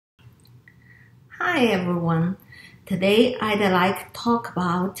Hi everyone. Today I'd like to talk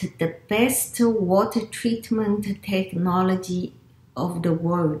about the best water treatment technology of the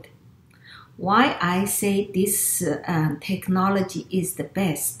world. Why I say this technology is the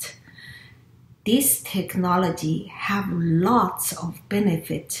best. This technology have lots of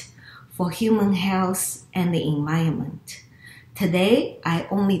benefit for human health and the environment. Today I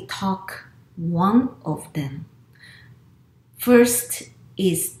only talk one of them. First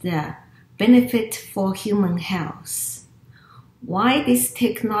is the benefit for human health. Why this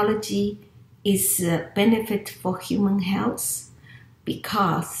technology is a benefit for human health?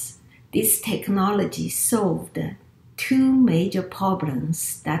 Because this technology solved two major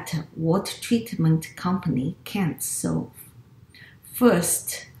problems that a water treatment company can't solve.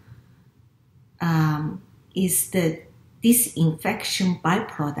 First is the disinfection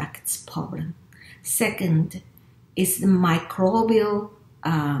byproducts problem. Second is the microbial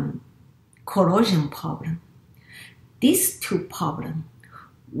corrosion problem. These two problems,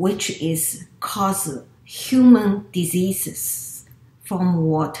 which is cause human diseases from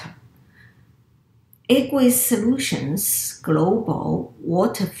water. Aqueous Solutions Global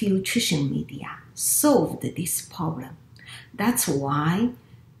Water Filtration Media solved this problem. That's why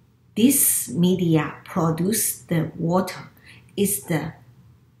this media produced the water is the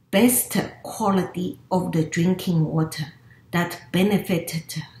best quality of the drinking water that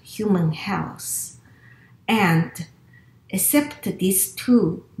benefited human health. And except these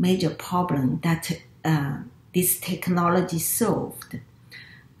two major problems that this technology solved,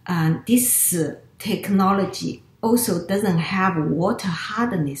 this technology also doesn't have water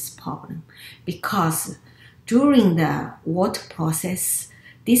hardness problem, because during the water process,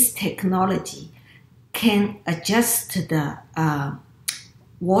 this technology can adjust the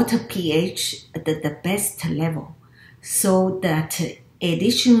water pH at the best level, so that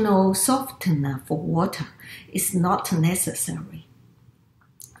additional softener for water is not necessary.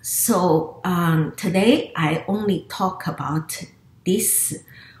 So today I only talk about this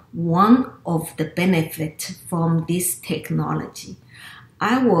one of the benefit from this technology.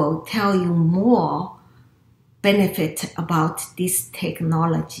 I will tell you more benefit about this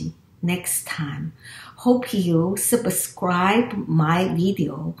technology next time. Hope you subscribe my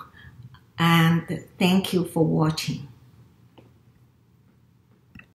video, and thank you for watching.